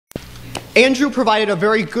Andrew provided a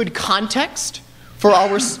very good context for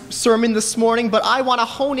our sermon this morning, but I want to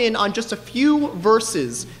hone in on just a few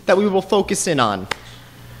verses that we will focus in on.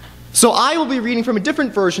 So I will be reading from a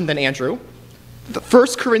different version than Andrew, 1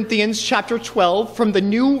 Corinthians chapter 12 from the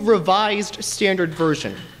New Revised Standard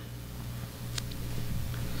Version.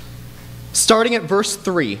 Starting at verse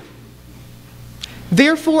 3.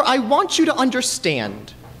 Therefore, I want you to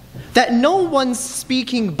understand that no one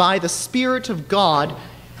speaking by the Spirit of God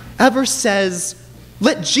ever says,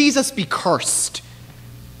 "Let Jesus be cursed."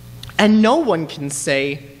 And no one can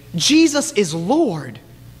say, "Jesus is Lord,"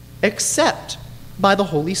 except by the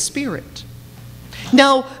Holy Spirit.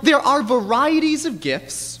 Now, there are varieties of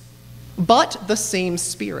gifts, but the same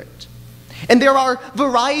Spirit. And there are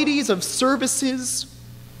varieties of services,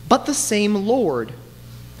 but the same Lord.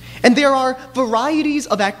 And there are varieties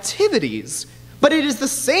of activities, but it is the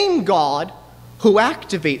same God who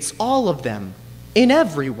activates all of them in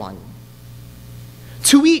everyone.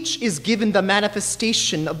 To each is given the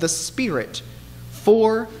manifestation of the Spirit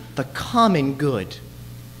for the common good.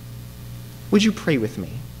 Would you pray with me?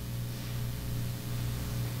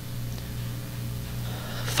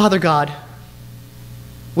 Father God,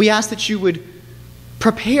 we ask that you would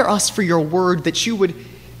prepare us for your word, that you would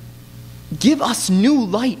give us new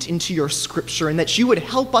light into your scripture, and that you would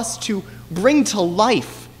help us to bring to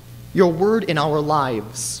life your word in our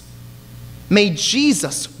lives. May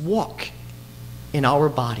Jesus walk in our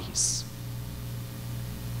bodies.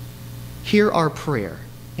 Hear our prayer.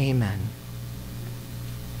 Amen.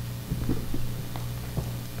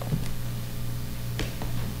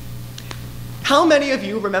 How many of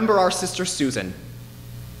you remember our sister Susan?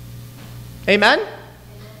 Amen?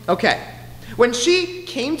 Okay. When she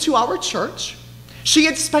came to our church, she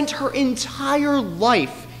had spent her entire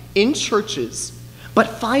life in churches,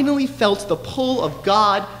 but finally felt the pull of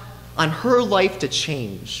God on her life to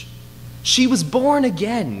change. She was born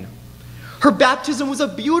again. Her baptism was a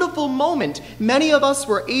beautiful moment many of us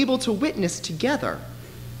were able to witness together.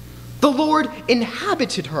 The Lord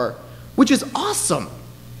inhabited her, which is awesome.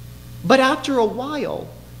 But after a while,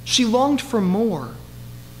 she longed for more.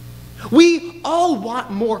 We all want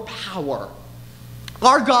more power.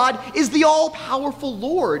 Our God is the all-powerful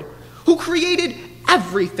Lord who created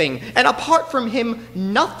everything, and apart from him,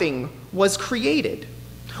 nothing was created.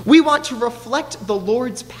 We want to reflect the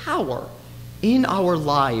Lord's power in our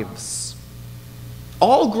lives.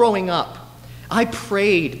 All growing up, I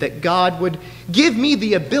prayed that God would give me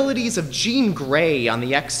the abilities of Jean Grey on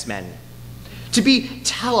the X-Men, to be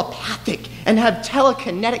telepathic and have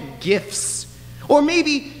telekinetic gifts, or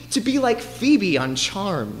maybe to be like Phoebe on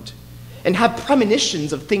Charmed and have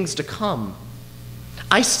premonitions of things to come.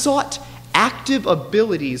 I sought active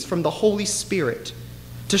abilities from the Holy Spirit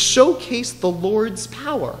to showcase the Lord's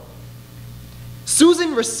power.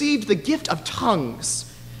 Susan received the gift of tongues,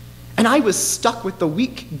 and I was stuck with the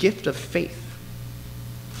weak gift of faith.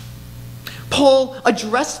 Paul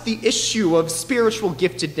addressed the issue of spiritual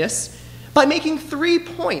giftedness by making 3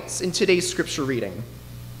 points in today's scripture reading.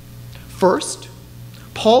 First,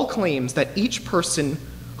 Paul claims that each person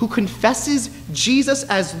who confesses Jesus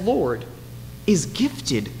as Lord is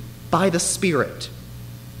gifted by the Spirit.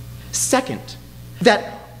 Second,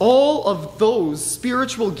 that all of those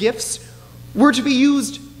spiritual gifts were to be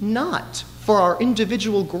used not for our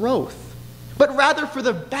individual growth, but rather for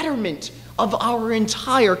the betterment of our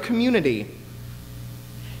entire community.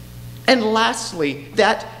 And lastly,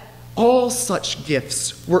 that all such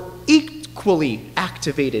gifts were equally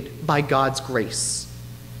activated by God's grace.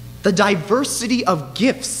 The diversity of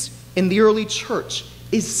gifts in the early church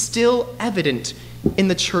is still evident in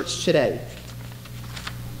the church today.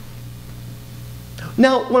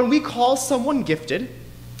 Now, when we call someone gifted,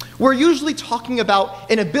 we're usually talking about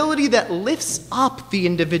an ability that lifts up the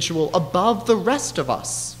individual above the rest of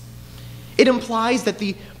us. It implies that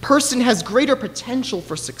the person has greater potential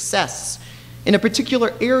for success in a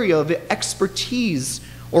particular area of expertise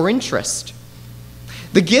or interest.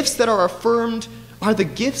 The gifts that are affirmed are the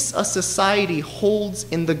gifts a society holds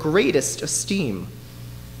in the greatest esteem.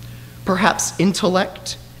 Perhaps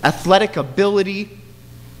intellect, athletic ability,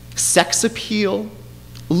 sex appeal,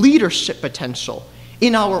 leadership potential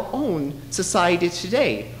in our own society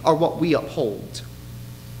today are what we uphold.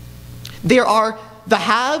 There are the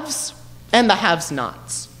haves and the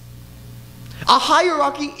have-nots. A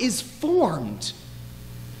hierarchy is formed.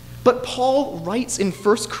 But Paul writes in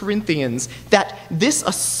 1 Corinthians that this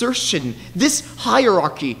assertion, this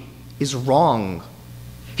hierarchy, is wrong.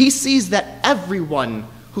 He sees that everyone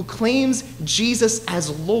who claims Jesus as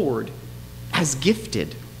Lord as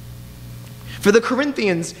gifted. For the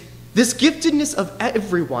Corinthians, this giftedness of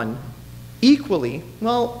everyone equally,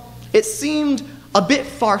 well, it seemed a bit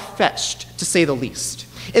far-fetched, to say the least.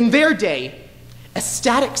 In their day,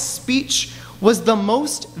 ecstatic speech was the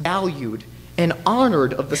most valued and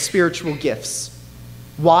honored of the spiritual gifts.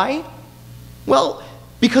 Why? Well,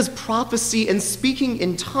 because prophecy and speaking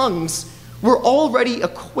in tongues were already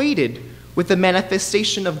equated with the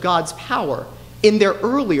manifestation of God's power in their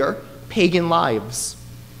earlier pagan lives.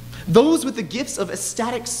 Those with the gifts of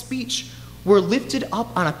ecstatic speech were lifted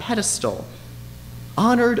up on a pedestal,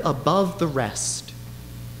 honored above the rest.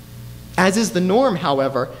 As is the norm,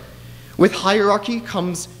 however, with hierarchy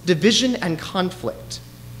comes division and conflict.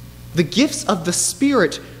 The gifts of the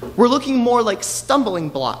Spirit were looking more like stumbling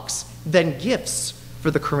blocks than gifts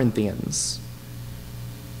for the Corinthians.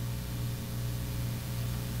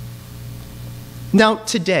 Now,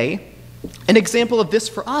 today, an example of this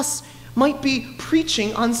for us might be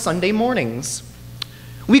preaching on Sunday mornings.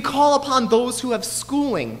 We call upon those who have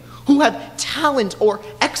schooling, who have talent or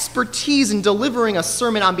expertise in delivering a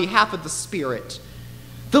sermon on behalf of the Spirit,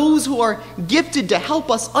 those who are gifted to help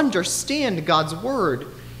us understand God's Word.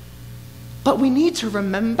 But we need to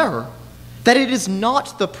remember that it is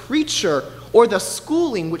not the preacher or the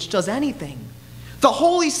schooling which does anything. The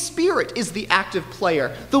Holy Spirit is the active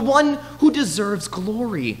player, the one who deserves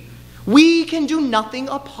glory. We can do nothing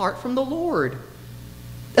apart from the Lord.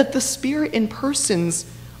 If the Spirit impersons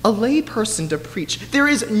a lay person to preach, there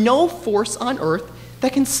is no force on earth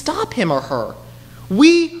that can stop him or her.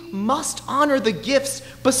 We must honor the gifts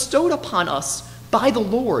bestowed upon us by the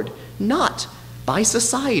Lord, not by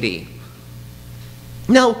society.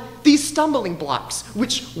 Now, these stumbling blocks,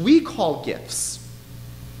 which we call gifts,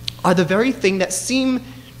 are the very thing that seem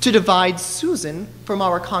to divide Susan from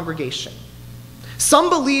our congregation. Some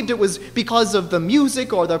believed it was because of the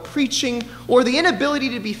music or the preaching or the inability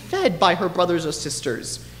to be fed by her brothers or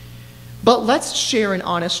sisters. But let's share an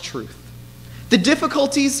honest truth. The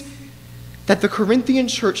difficulties that the Corinthian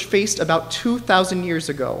church faced about 2,000 years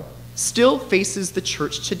ago still faces the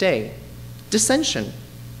church today: dissension.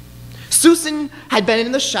 Susan had been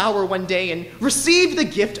in the shower one day and received the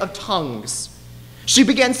gift of tongues. She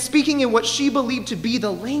began speaking in what she believed to be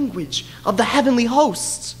the language of the heavenly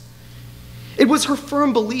hosts. It was her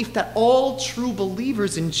firm belief that all true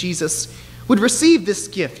believers in Jesus would receive this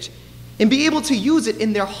gift and be able to use it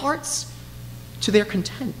in their hearts to their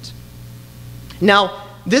content. Now,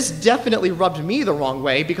 this definitely rubbed me the wrong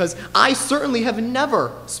way because I certainly have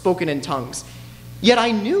never spoken in tongues. Yet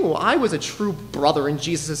I knew I was a true brother in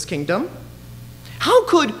Jesus' kingdom. How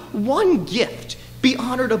could one gift be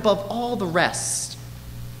honored above all the rest?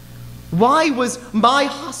 Why was my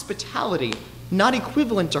hospitality not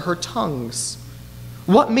equivalent to her tongues?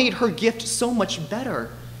 What made her gift so much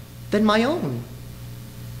better than my own?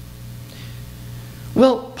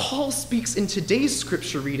 Well, Paul speaks in today's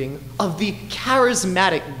scripture reading of the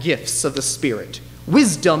charismatic gifts of the Spirit: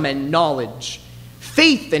 wisdom and knowledge,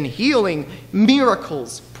 faith and healing,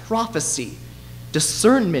 miracles, prophecy,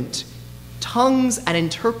 discernment, tongues, and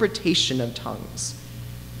interpretation of tongues.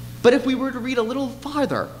 But if we were to read a little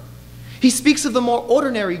farther, he speaks of the more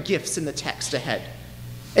ordinary gifts in the text ahead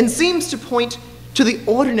and seems to point to the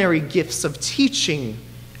ordinary gifts of teaching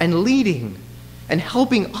and leading and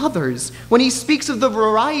helping others when he speaks of the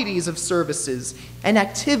varieties of services and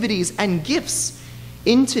activities and gifts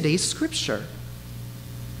in today's scripture.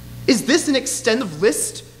 Is this an extensive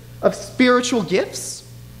list of spiritual gifts?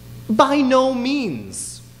 By no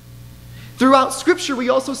means. Throughout Scripture, we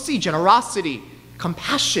also see generosity,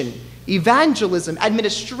 compassion, evangelism,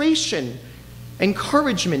 administration,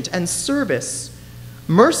 encouragement and service,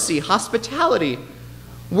 mercy, hospitality,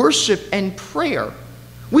 worship, and prayer,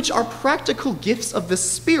 which are practical gifts of the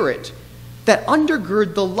Spirit that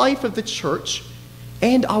undergird the life of the church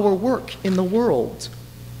and our work in the world.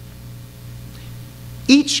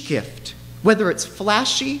 Each gift, whether it's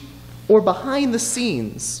flashy or behind the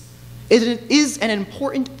scenes, is an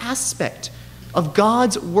important aspect of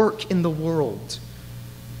God's work in the world.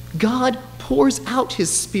 God pours out his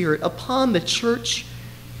Spirit upon the church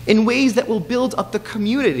in ways that will build up the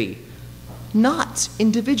community, not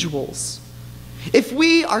individuals. If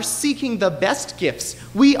we are seeking the best gifts,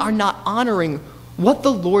 we are not honoring what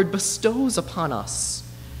the Lord bestows upon us.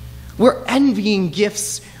 We're envying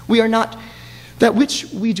gifts that which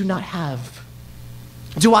we do not have.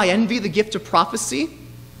 Do I envy the gift of prophecy?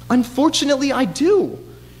 Unfortunately, I do.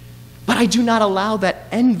 But I do not allow that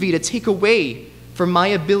envy to take away from my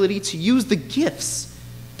ability to use the gifts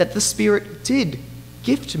that the Spirit did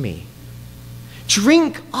gift me.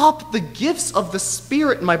 Drink up the gifts of the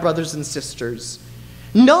Spirit, my brothers and sisters.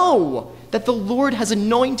 Know that the Lord has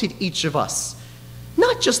anointed each of us,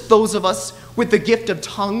 not just those of us with the gift of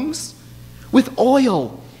tongues, with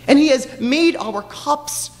oil and he has made our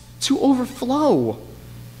cups to overflow.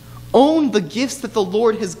 Own the gifts that the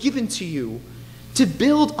Lord has given to you to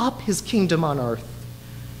build up his kingdom on earth.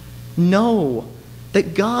 Know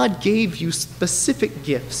that God gave you specific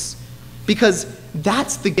gifts because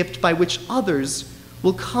that's the gift by which others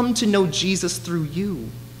will come to know Jesus through you.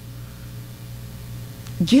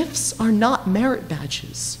 Gifts are not merit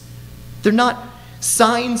badges. They're not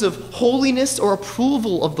signs of holiness or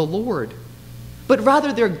approval of the Lord, but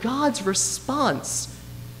rather they're God's response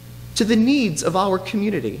to the needs of our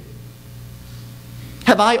community.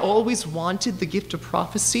 Have I always wanted the gift of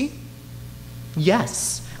prophecy?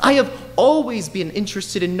 Yes. I have always been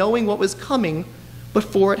interested in knowing what was coming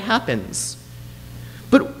before it happens.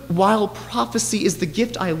 But while prophecy is the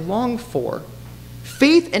gift I long for,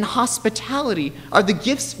 faith and hospitality are the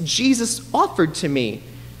gifts Jesus offered to me,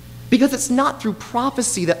 because it's not through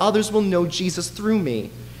prophecy that others will know Jesus through me,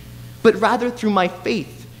 but rather through my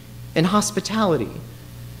faith and hospitality.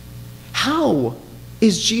 How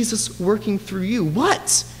is Jesus working through you?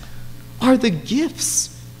 What are the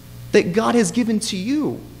gifts that God has given to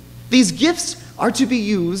you? These gifts are to be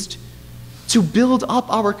used to build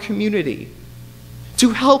up our community,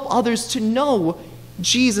 to help others to know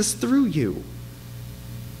Jesus through you.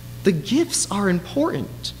 The gifts are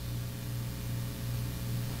important.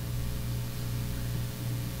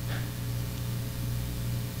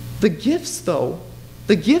 The gifts, though,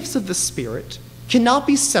 the gifts of the Spirit cannot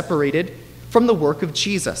be separated from the work of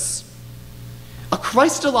Jesus. A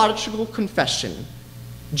Christological confession,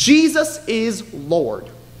 Jesus is Lord,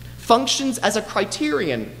 functions as a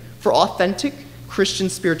criterion for authentic Christian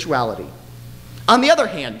spirituality. On the other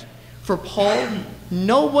hand, for Paul,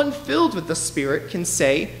 no one filled with the Spirit can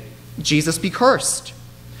say, Jesus be cursed.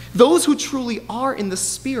 Those who truly are in the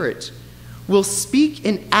Spirit will speak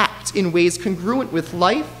and act in ways congruent with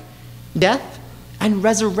life, death, and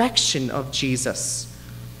resurrection of Jesus.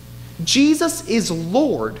 Jesus is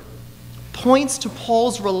Lord points to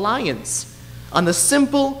Paul's reliance on the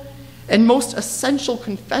simple and most essential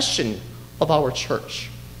confession of our church.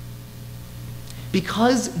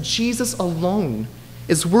 Because Jesus alone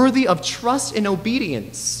is worthy of trust and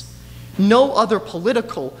obedience, no other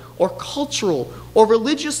political or cultural or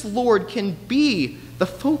religious Lord can be the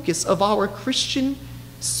focus of our Christian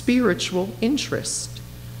spiritual interest.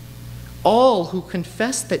 All who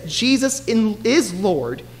confess that Jesus is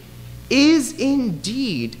Lord is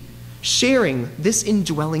indeed sharing this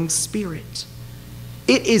indwelling Spirit.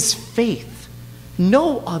 It is faith,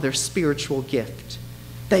 no other spiritual gift,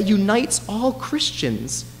 that unites all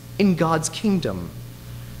Christians in God's kingdom.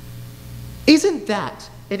 Isn't that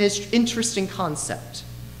an interesting concept?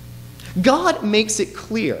 God makes it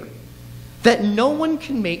clear that no one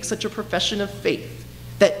can make such a profession of faith,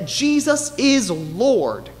 that Jesus is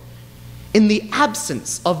Lord, in the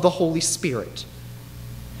absence of the Holy Spirit.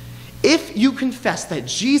 If you confess that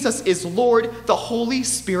Jesus is Lord, the Holy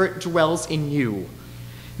Spirit dwells in you.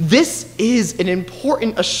 This is an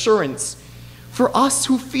important assurance for us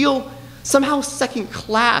who feel somehow second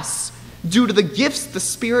class due to the gifts the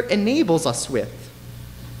Spirit enables us with.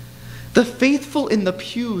 The faithful in the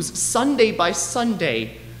pews, Sunday by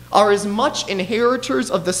Sunday, are as much inheritors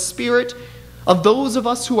of the Spirit of those of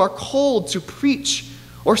us who are called to preach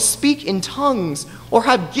or speak in tongues or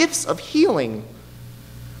have gifts of healing.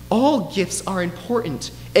 All gifts are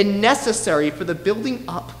important and necessary for the building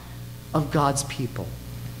up of God's people.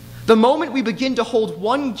 The moment we begin to hold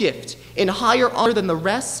one gift in higher honor than the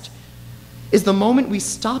rest is the moment we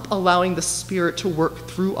stop allowing the Spirit to work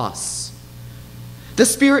through us. The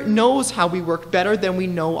Spirit knows how we work better than we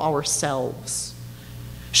know ourselves.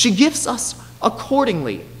 She gifts us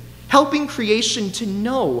accordingly, helping creation to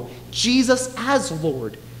know Jesus as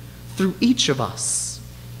Lord through each of us.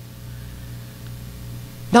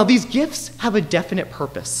 Now, these gifts have a definite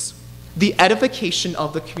purpose: the edification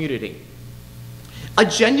of the community. A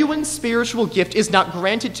genuine spiritual gift is not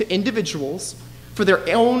granted to individuals for their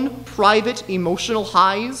own private emotional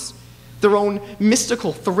highs, their own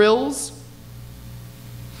mystical thrills,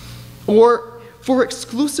 or for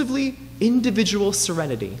exclusively individual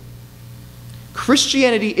serenity.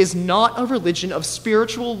 Christianity is not a religion of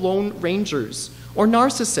spiritual lone rangers or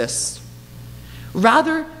narcissists.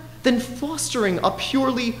 Rather than fostering a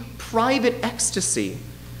purely private ecstasy,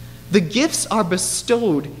 the gifts are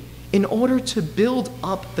bestowed in order to build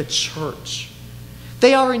up the church.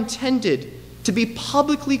 They are intended to be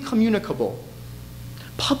publicly communicable,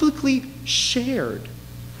 publicly shared,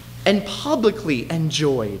 and publicly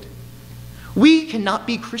enjoyed. We cannot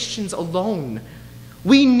be Christians alone.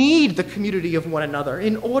 We need the community of one another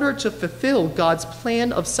in order to fulfill God's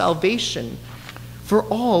plan of salvation for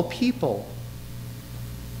all people.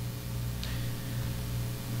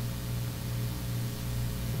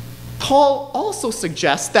 Paul also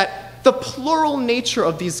suggests that the plural nature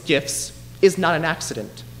of these gifts is not an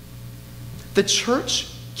accident. The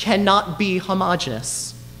church cannot be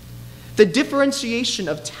homogeneous. The differentiation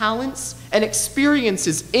of talents and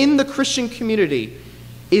experiences in the Christian community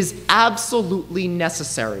is absolutely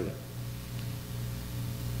necessary.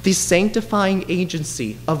 The sanctifying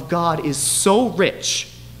agency of God is so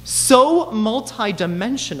rich, so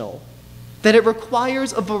multidimensional, that it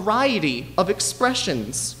requires a variety of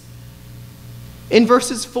expressions. In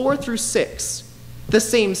verses 4 through 6, the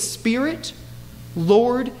same Spirit,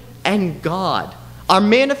 Lord, and God are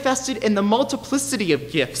manifested in the multiplicity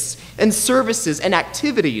of gifts and services and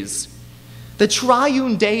activities. The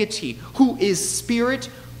triune deity, who is Spirit,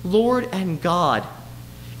 Lord, and God,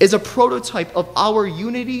 is a prototype of our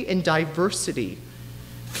unity and diversity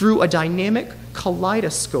through a dynamic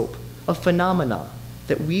kaleidoscope of phenomena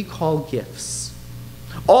that we call gifts.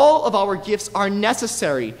 All of our gifts are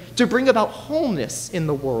necessary to bring about wholeness in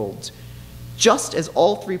the world, just as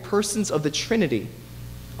all three persons of the Trinity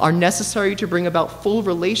are necessary to bring about full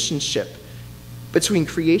relationship between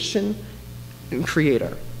creation and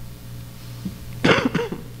creator.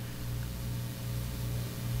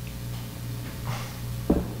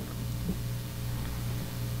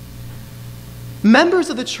 Members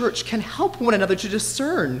of the church can help one another to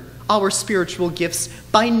discern our spiritual gifts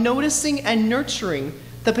by noticing and nurturing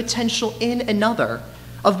the potential in another,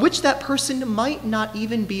 of which that person might not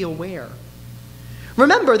even be aware.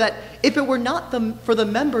 Remember that if it were not for the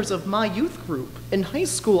members of my youth group in high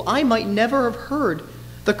school, I might never have heard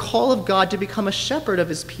the call of God to become a shepherd of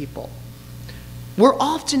his people. We're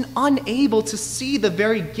often unable to see the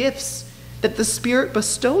very gifts that the Spirit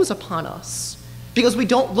bestows upon us because we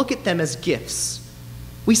don't look at them as gifts.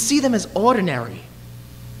 We see them as ordinary.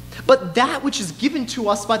 But that which is given to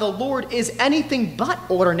us by the Lord is anything but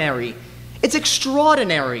ordinary. It's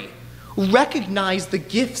extraordinary. Recognize the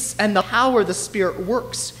gifts and the power the Spirit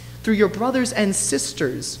works through your brothers and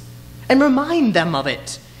sisters, and remind them of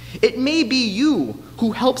it. It may be you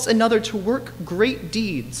who helps another to work great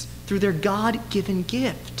deeds through their God-given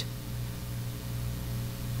gift.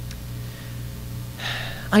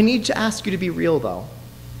 I need to ask you to be real, though.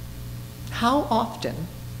 How often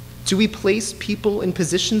do we place people in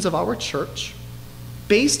positions of our church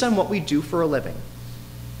based on what we do for a living?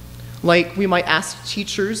 Like, we might ask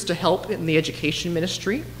teachers to help in the education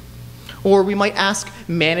ministry, or we might ask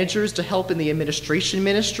managers to help in the administration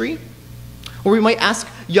ministry, or we might ask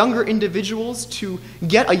younger individuals to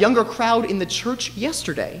get a younger crowd in the church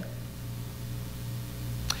yesterday.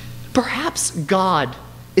 Perhaps God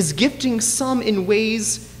is gifting some in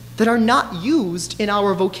ways that are not used in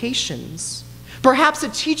our vocations. Perhaps a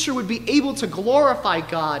teacher would be able to glorify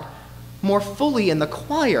God more fully in the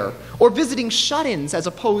choir, or visiting shut-ins as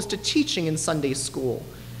opposed to teaching in Sunday school,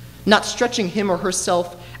 not stretching him or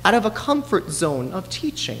herself out of a comfort zone of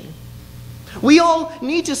teaching. We all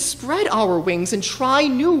need to spread our wings and try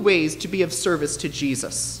new ways to be of service to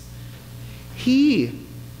Jesus. He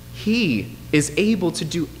is able to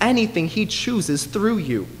do anything he chooses through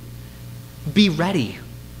you. Be ready.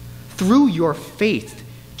 Through your faith,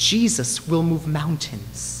 Jesus will move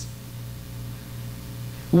mountains.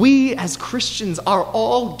 We as Christians are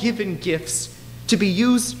all given gifts to be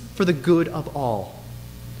used for the good of all.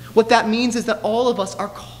 What that means is that all of us are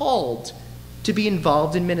called to be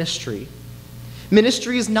involved in ministry.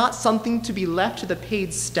 Ministry is not something to be left to the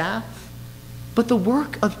paid staff, but the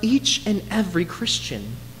work of each and every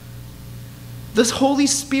Christian. The Holy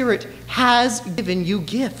Spirit has given you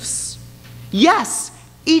gifts. Yes,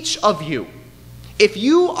 each of you. If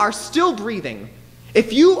you are still breathing,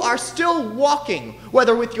 if you are still walking,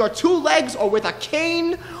 whether with your two legs or with a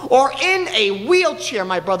cane or in a wheelchair,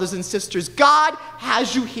 my brothers and sisters, God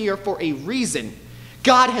has you here for a reason.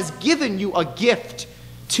 God has given you a gift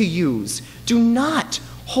to use. Do not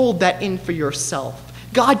hold that in for yourself.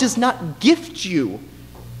 God does not gift you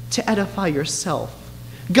to edify yourself.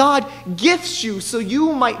 God gifts you so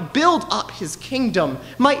you might build up his kingdom,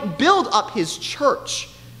 might build up his church,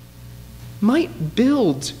 might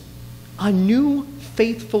build a new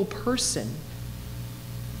faithful person.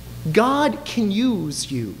 God can use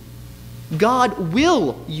you. God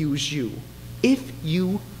will use you if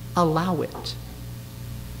you allow it.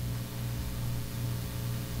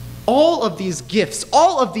 All of these gifts,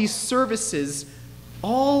 all of these services,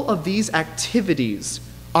 all of these activities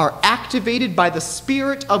are activated by the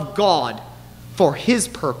Spirit of God for his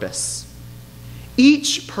purpose.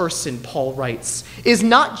 Each person, Paul writes,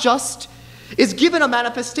 is given a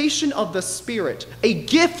manifestation of the Spirit, a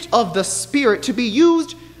gift of the Spirit to be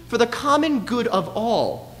used for the common good of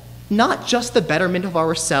all, not just the betterment of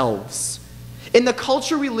ourselves. In the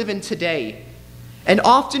culture we live in today, and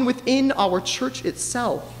often within our church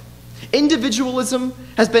itself, individualism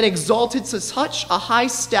has been exalted to such a high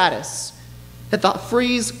status that the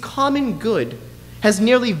phrase common good has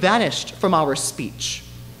nearly vanished from our speech.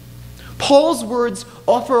 Paul's words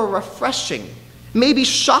offer a refreshing, maybe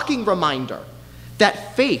shocking reminder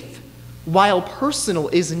that faith, while personal,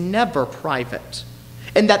 is never private,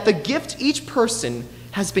 and that the gift each person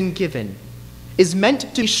has been given is meant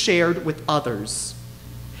to be shared with others.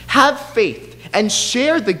 Have faith and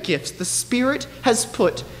share the gifts the Spirit has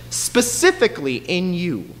put specifically in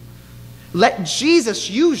you. Let Jesus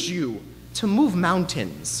use you to move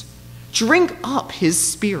mountains. Drink up his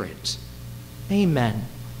Spirit. Amen.